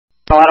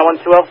Ladder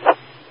 120.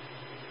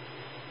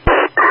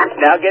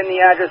 Now getting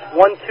the address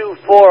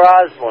 124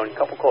 Osborne.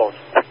 Couple calls.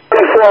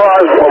 124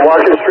 Osborne,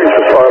 Market Street,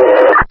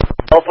 Chicago.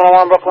 Telephone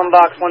alarm, Brooklyn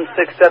Box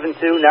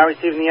 1672. Now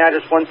receiving the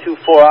address 124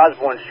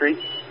 Osborne Street.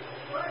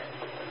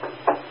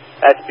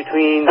 That's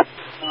between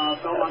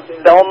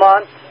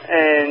Belmont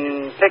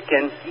and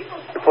Pitkin,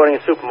 reporting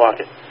a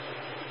supermarket.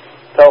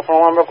 Telephone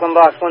alarm, Brooklyn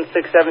Box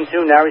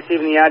 1672. Now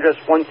receiving the address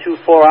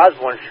 124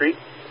 Osborne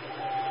Street.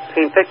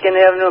 Between Pitkin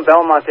Avenue and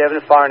Belmont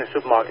Avenue, firing a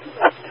supermarket.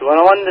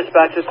 201,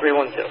 dispatcher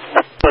 312.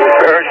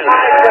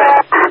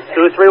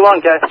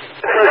 231, okay.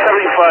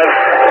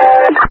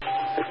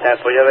 275. You have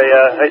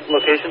a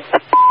location?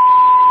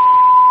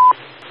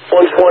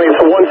 120, it's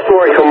a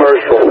one-story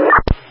commercial.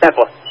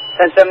 Temple.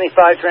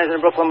 1075, transit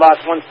in Brooklyn Box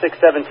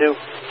 1672.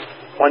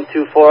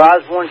 124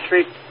 Osborne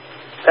Street.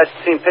 That's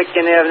between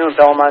Pitkin Avenue and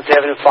Belmont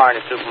Avenue, firing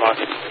a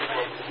supermarket.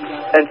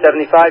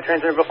 1075,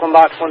 transit in Brooklyn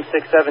Box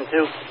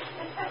 1672.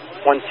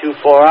 124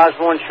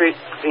 Osborne Street,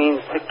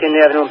 between Pitkin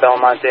Avenue and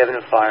Belmont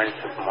Avenue, firing a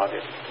supermarket.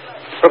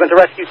 Broken to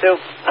Rescue 2.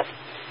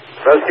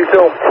 Rescue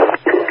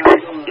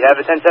 2. You have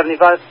it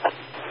 1075?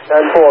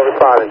 10-4,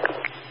 responding.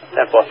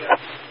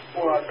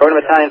 10-4. Broken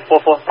Battalion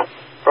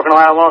 4-4. Broken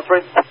Ohio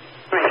 103.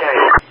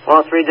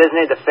 103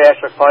 designated the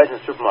fast truck parties in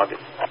the supermarket.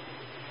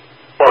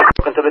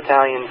 Broken to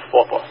Battalion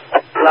 4-4.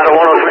 Ladder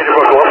 103 to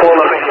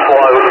Brooklyn,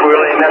 1-4, we're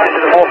relaying message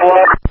to the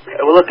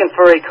 4-4. We're looking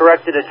for a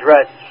corrected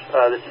address.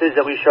 The SIDs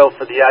that we show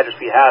for the address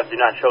we have do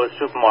not show a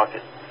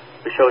supermarket.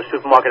 We show a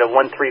supermarket of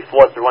 134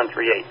 through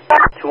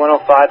 138.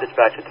 2105,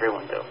 dispatcher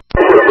 312.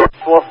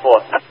 4-4.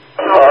 Box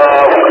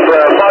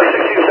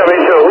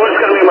 1672, who's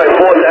going to be my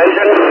fourth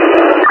engine?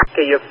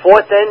 Okay, your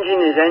fourth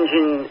engine is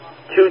engine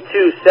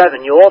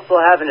 227. You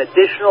also have an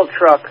additional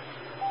truck,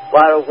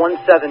 ladder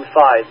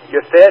 175.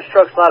 Your fast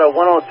truck's ladder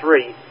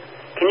 103.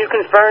 Can you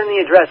confirm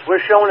the address?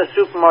 We're showing a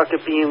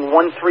supermarket being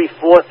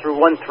 134 through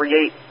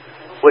 138,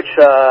 which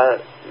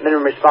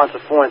minimum response was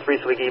 4 and 3,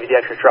 so we gave you the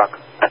extra truck.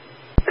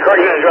 The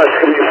correct address is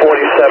going to be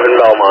 47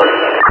 Belmont.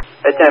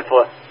 At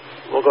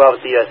 10-4. We'll go out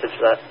with the SIDs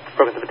for that.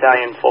 Broken to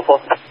Battalion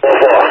 4-4. 4-4.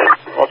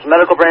 Also,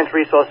 medical branch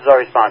resources are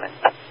responding.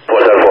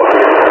 What's that for?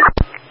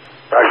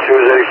 Rack 2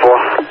 is 84.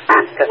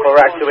 That's for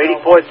Rack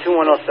 284,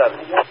 2107.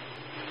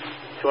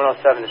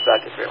 2107,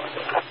 dispatcher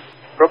 312.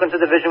 Broken to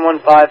Division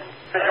 15.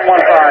 Division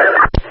 15.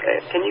 Okay.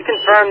 Can you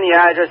confirm the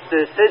address?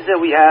 The SIDs that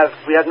we have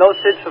no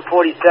SIDs for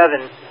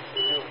 47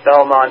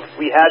 Belmont.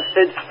 We have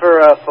SIDs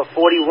for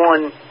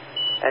 41,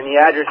 and the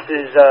address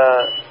is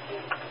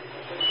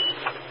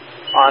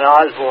on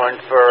Osborne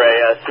for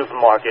a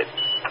supermarket.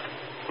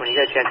 When you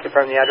get a chance to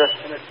confirm the address?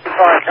 10-4,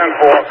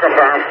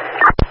 confirm.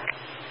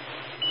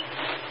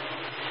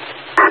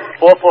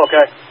 4-4,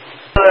 okay.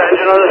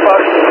 Engine on this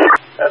box?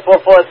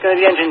 4-4, it's going to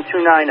be engine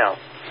 290.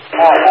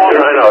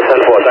 290,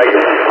 10-4, thank you.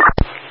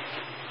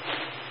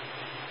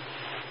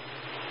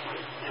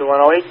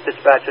 2108,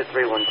 dispatcher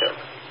 312.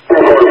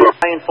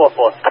 Battalion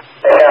 4-4.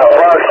 Yeah,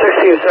 Box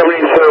 1672,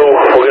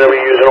 we're going to be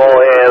using all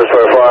hands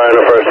for a fire on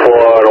the first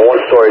floor on a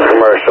one-story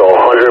commercial,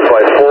 100 by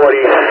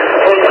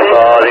 40.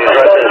 The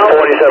address is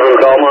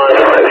 47 Belmont.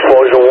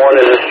 Explosion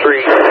 1 is a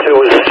street,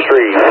 2 is a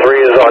street, 3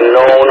 is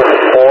unknown,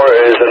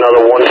 4 is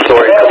another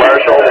one-story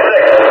commercial.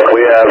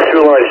 We have 2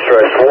 line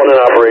stretch, 1 in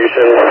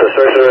operation. The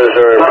searches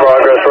are in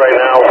progress right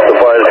now. The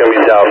fire is going to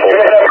be doubtful.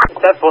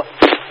 Doubtful.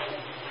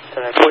 So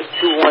I put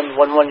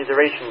 2111, your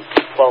duration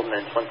 12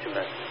 minutes, 2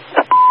 minutes.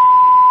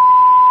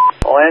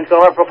 All hands go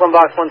up, Brooklyn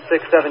Box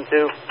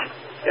 1672.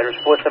 Address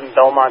 47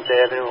 Belmont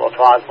Avenue, off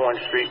Osborne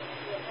Street.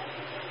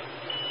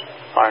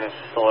 Harness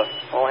store.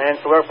 All hands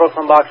go up,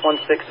 Brooklyn Box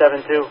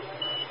 1672.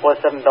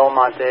 47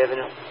 Belmont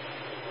Avenue.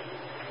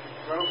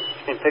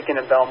 Between Pitkin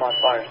and Belmont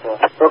Fire Store.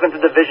 Broken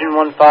to Division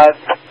 15.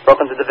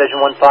 Broken to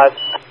Division 15.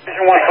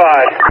 Division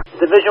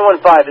 15. Division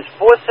 15. Is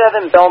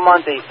 47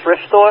 Belmont a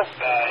thrift store?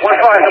 15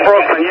 to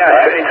Brooklyn,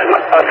 yes.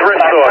 It's a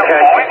thrift store,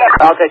 okay?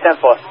 Okay,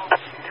 10-4.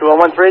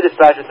 2013,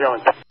 dispatcher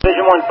 312.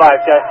 Division 15,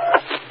 okay?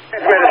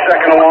 Wait a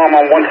second alarm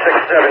on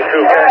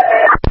 1672, okay?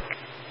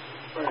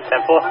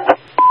 10-4.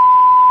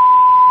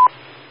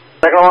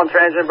 Second alarm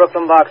transit,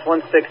 Brooklyn Box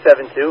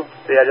 1672.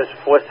 The address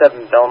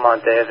 47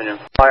 Belmont Avenue.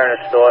 Fire in a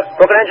store.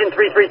 Broken engine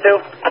 332.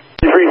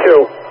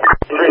 332.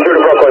 332 to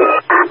Brooklyn.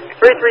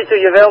 332,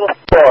 you available?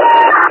 4.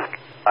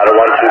 Out of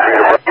 123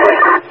 to Brooklyn.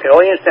 Okay,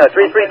 all units now.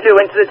 332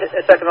 into the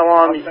second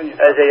alarm as a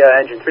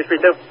engine.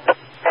 332. 4.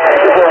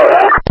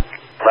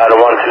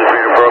 Ladder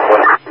 123 to Brooklyn.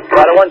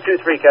 Ladder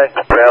 123, okay?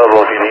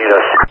 Available if you need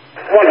us.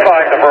 15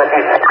 to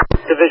Brooklyn.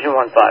 Division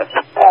 15.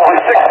 On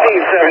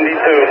 1672,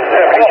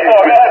 72.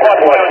 We have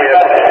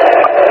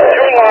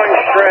 2 line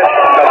stretch,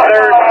 a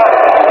third,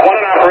 1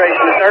 in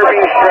operation, the third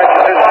being stretched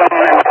at this time.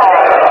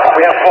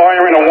 We have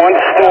fire in a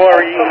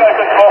 1-story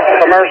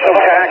commercial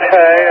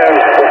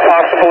taxpayer with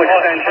possible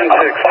extension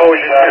to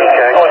exposure 2,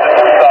 okay?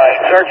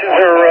 Searches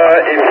are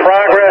in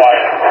progress.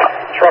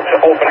 Trucks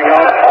are opening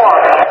up.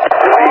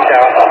 Repeat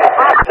out.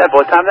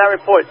 Tempo, time of that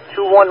report,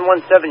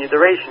 2117, your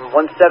duration,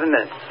 17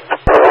 minutes.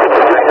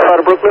 Out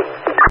of Brooklyn.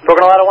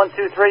 Broken ladder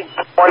 123.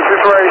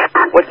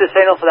 123. What's the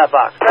signal for that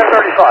box?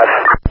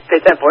 1035.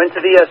 Okay, 10-4,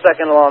 into the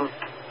second alarm,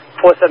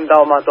 47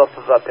 Belmont off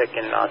of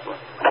Pitkin and Osborne.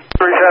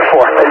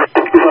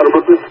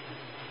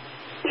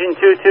 310-4. Engine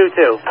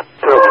 222.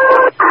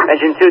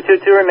 Engine 222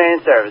 remain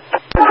in service.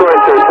 Detroit,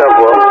 10-4.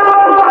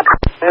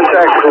 And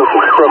tactical to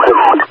Brooklyn.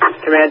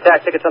 Command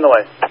TAC tickets on the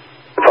way.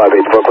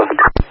 5-8 Brooklyn.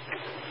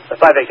 5-8,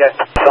 okay.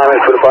 Simon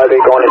for the 5-8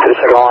 going into the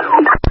second alarm.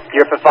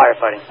 You're for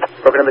firefighting.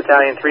 Brooklyn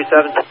Battalion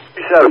 37.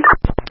 37.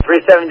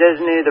 37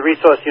 designated the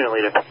resource unit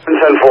leader. 10-4.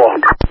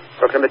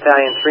 Brooklyn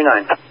Battalion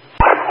 39.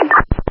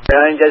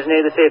 39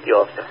 designated the safety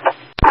officer.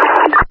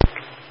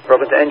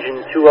 Broken to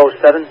engine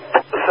 207.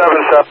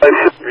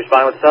 7-7.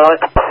 Responding with the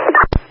satellite.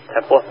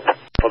 10-4.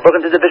 Well,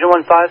 broken to Division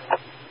 1-5.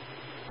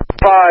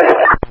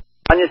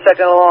 5. On your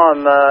second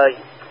alarm,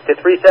 the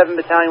 37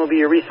 Battalion will be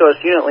your resource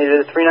unit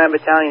leader. The 39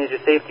 Battalion is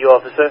your safety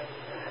officer.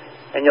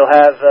 And you'll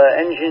have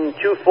engine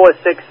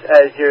 246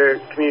 as your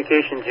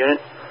communications unit.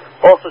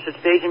 Also, should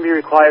staging be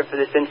required for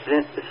this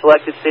incident, the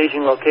selected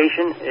staging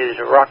location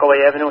is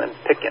Rockaway Avenue and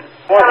Pitkin.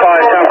 1-5,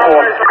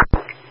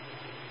 10-4.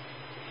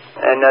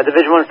 And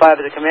Division 1-5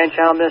 has a command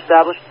channel been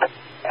established? 1-5,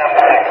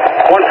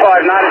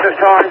 not at this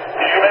time.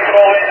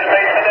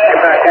 Get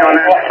back down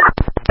on that.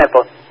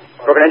 Tempo.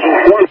 Broken engine.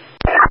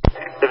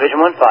 Division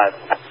 1-5.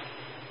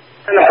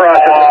 In the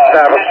process of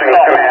establishing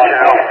the command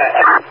channel.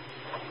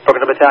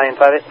 Broken to Battalion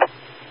 5-8.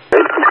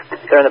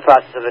 They're in the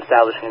process of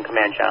establishing a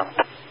command channel.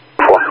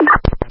 4.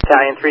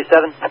 Battalion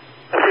 37. 37.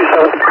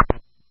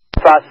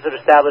 Process of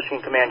establishing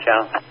a command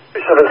channel.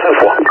 37,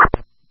 10-4.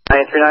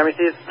 Battalion 39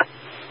 received.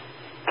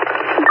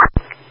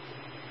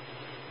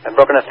 And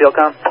broken at field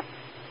comm.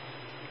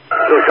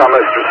 Field comm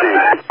is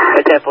received.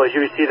 Hey, Tempo, did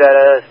you receive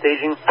that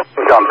staging?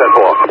 Field comm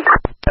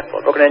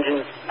 10-4. Broken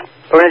engine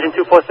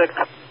 246. 246.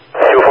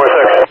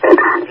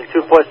 Engine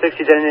 246,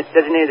 you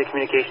designated the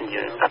communications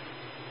unit.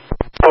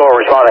 4,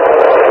 responding.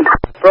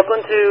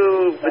 Brooklyn to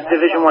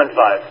Division 1-5.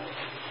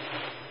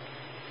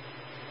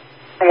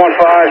 1-5.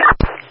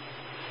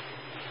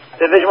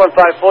 Division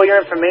 1-5, for your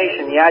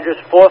information, the address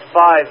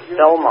 45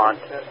 Belmont.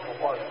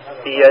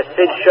 The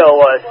SID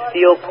show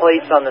steel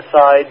plates on the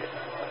side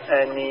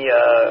and the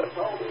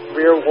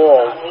rear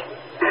walls.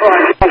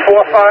 1-4-5.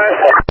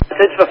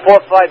 SID's for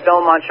 45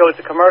 Belmont show. It's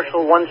a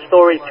commercial,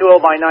 one-story,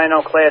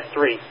 20x90 Class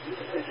 3.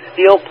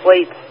 Steel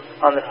plates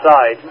on the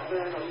side,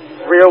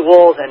 rear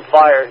walls, and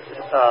fire in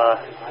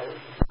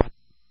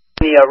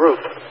the roof.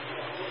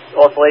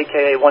 Also,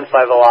 AKA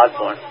 150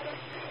 Osborne.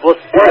 We'll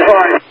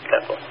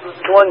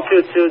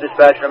 122,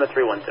 dispatch number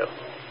 312.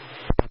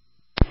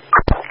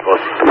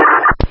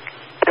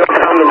 Field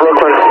to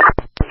Brooklyn.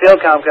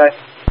 Field comm, guy.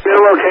 New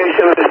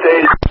location of the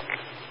stage.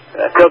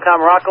 Field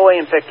comm, Rockaway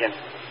and Pitkin.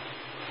 4.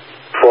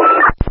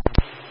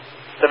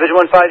 Division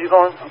 1-5, you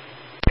going? 4-4.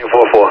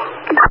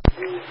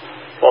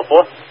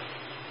 4-4.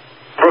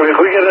 Brooklyn,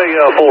 can we get a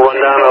full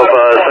rundown of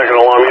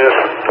second alarm units?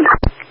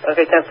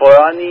 Okay,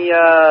 10-4. On the,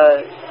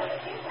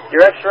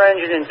 your extra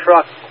engine and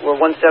truck were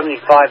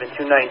 175 and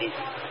 290.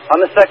 On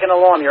the second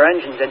alarm, your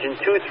engines, engine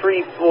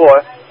 234,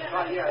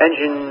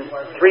 engine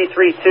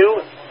 332,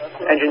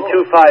 engine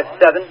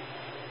 257,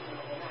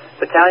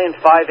 Battalion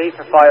 5-8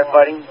 for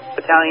firefighting,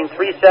 Battalion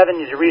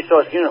 37 is your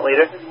resource unit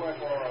leader,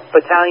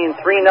 Battalion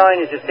 39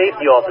 is your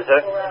safety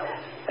officer,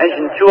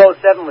 engine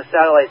 207 with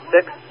satellite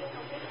 6,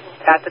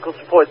 tactical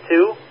support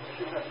 2,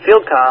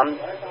 field comm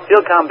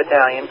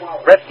battalion,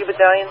 rescue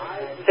battalion,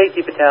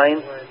 safety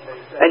battalion,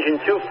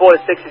 engine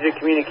 246 is your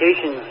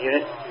communications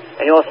unit,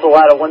 and you also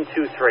allow a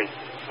 123.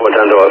 10-4,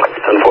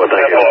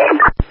 thank you.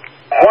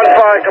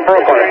 1-5 to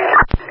Brooklyn.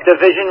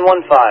 Division 1-5.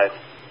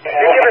 Can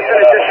you give us an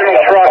additional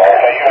truck?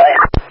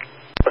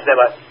 Stand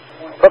by.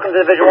 Brooklyn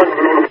to Division 1.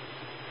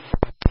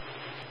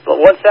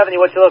 170,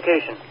 what's your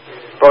location?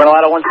 Broken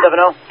Ladder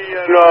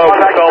 170? No,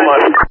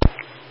 Belmont.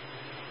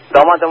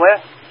 Belmont and where?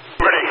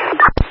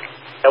 Ready.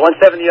 At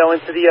 170,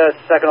 into the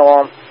second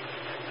alarm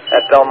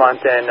at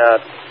Belmont and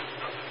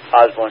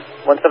Osborne.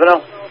 170?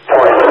 To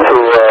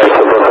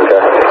Brooklyn, okay.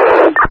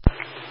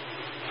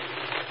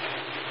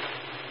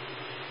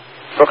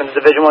 Broken to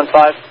Division 1-5.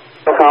 Field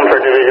for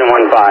Division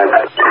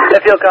 1-5.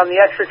 If you'll come, the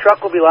extra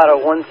truck will be ladder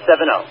 170.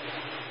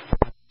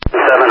 70,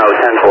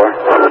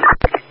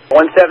 10-4.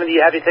 170,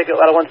 you have your ticket,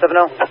 ladder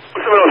 170?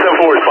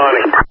 10-4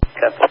 responding.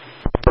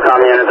 Comm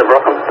unit to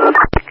Brooklyn.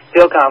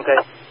 Field comm, okay.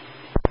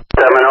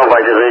 70 by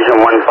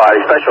Division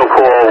 1-5. Special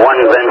call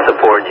 1 vent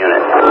support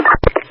unit.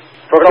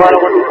 Broken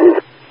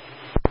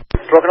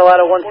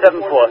ladder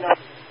 174.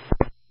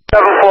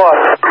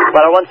 7-4.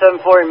 Ladder 174,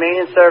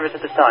 remain in service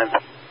at this time.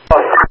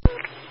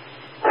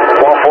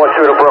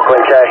 142 to Brooklyn,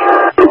 K.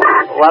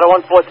 Ladder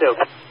 142.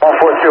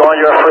 142 on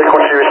your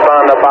frequency,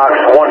 respond to box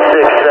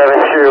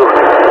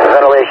 1672,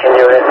 ventilation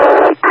unit.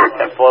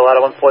 10-4,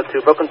 ladder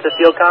 142. Brooklyn to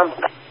field comm?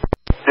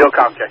 Field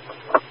comm, check.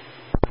 4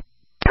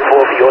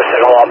 for your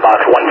signal on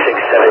box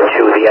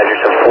 1672, the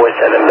address of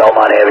 47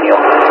 Belmont Avenue.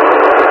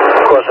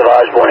 Across of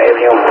Osborne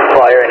Avenue,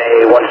 fire in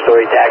a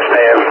 1-story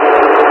taxpayer.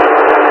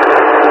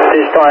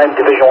 this time,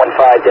 Division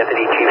 1-5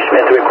 Deputy Chief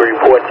Smithwick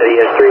reports that he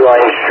has 3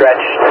 lines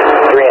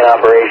stretched, 3 in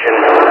operation.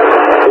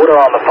 Water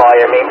on the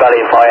fire, main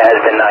body of fire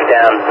has been knocked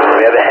down.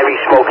 We have a heavy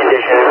smoke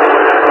condition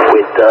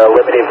with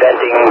limited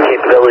venting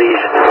capabilities.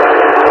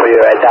 We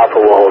are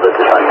doubtful we'll hold at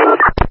this time.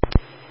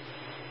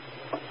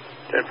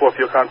 10-4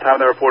 Field Comm, time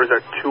of the report is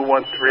at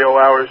 2130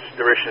 hours,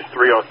 duration is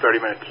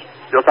 30 minutes.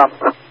 Field Comm.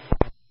 10-4.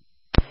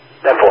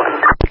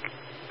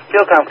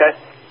 Field Comm, okay.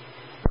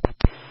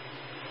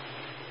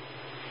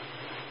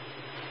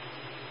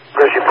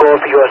 First report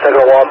for U.S.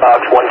 Echo Alarm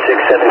Box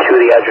 1672,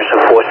 the address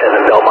of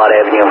 47 Belmont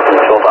Avenue,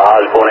 over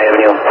Osborne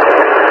Avenue.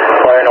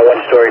 Fire in a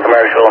 1-story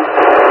commercial.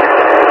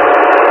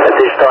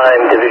 At this time,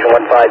 Division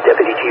 1-5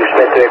 Deputy Chief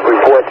Smithwick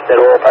reports that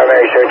all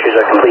primary searches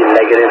are complete and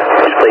negative.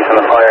 This place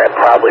on the fire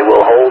probably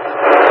will hold.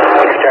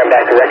 We return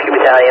back to Rescue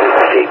Battalion,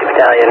 Safety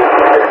Battalion,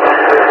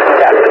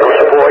 Tactical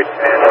Support,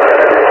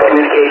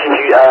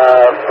 Communications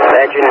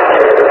Engine,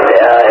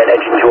 and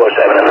Engine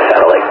 207 on the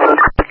satellite.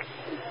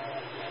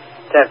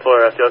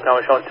 10-4, Field Comm,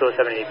 we're showing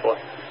 20784.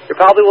 Your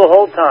probably will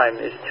hold time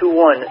is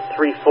 2134.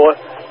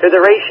 The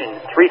duration,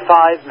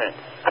 35 minutes.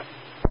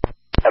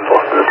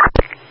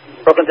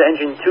 10-4. Broken to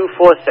engine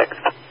 246.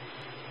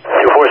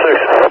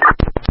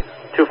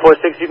 246.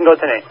 246, you can go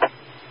to Nate. 246,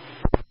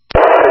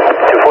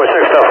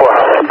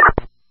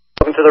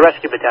 10-4. Welcome to the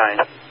Rescue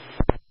Battalion.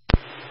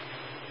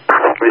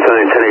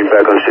 Returning 10-8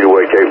 back on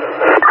Cityway Cape.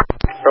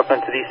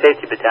 Brooklyn to the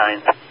Safety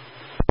Battalion.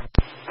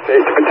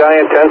 Safety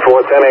Battalion,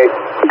 10-4,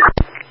 10-8.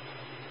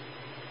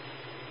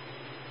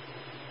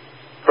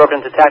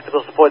 Brooklyn to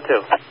Tactical Support 2.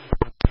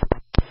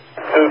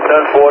 2-10-4,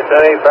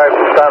 10-8, back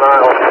to Staten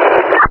Island.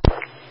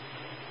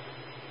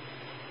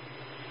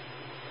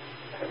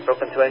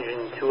 Brooklyn to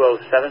engine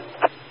 207. On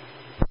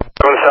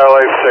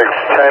satellite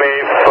 6,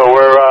 10-8, but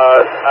we're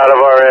out of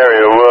our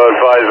area. We'll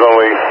advise when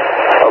we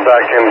are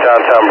back in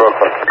downtown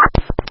Brooklyn.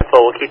 So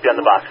we'll keep you on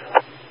the box.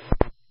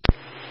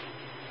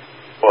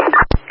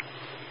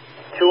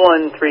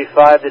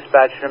 2135,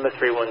 dispatch number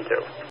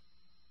 312.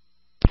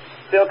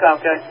 Field Comm,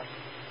 okay.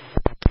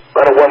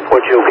 Ladder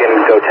 142,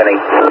 can go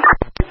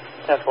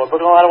 10-8. 10-4,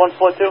 Brooklyn, ladder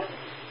 142. 142,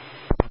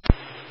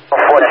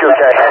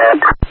 okay.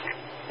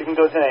 You can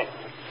go 10-8.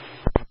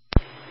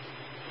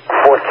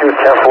 42,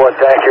 10-4,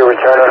 thank you.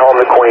 Returning home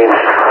to Queens.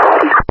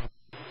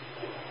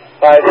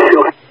 5.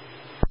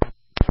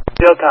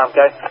 Field Comm,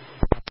 okay.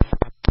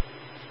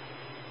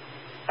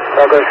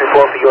 Progress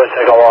report for U.S.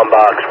 Echo Alarm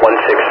Box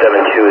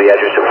 1672, the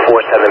address of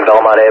 47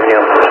 Belmont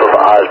Avenue, over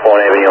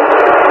Osborne Avenue.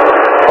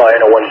 Fire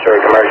in a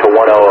 1-story commercial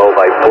 100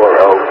 by 40.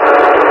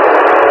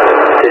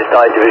 This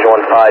time, Division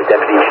 1-5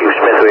 Deputy Chief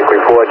Smithwick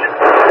reports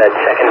that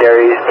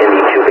secondaries in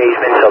the 2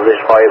 basements of this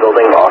fire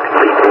building are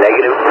completely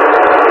negative.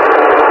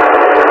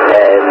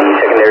 And the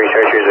secondary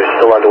searches are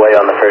still underway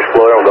on the 1st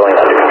floor and going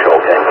under control.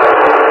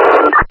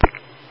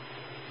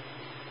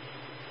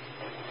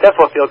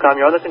 10-4, Field Comm,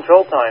 you're on the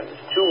control time.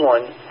 It's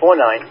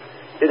 2149.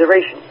 The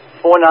duration,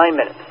 49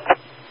 minutes.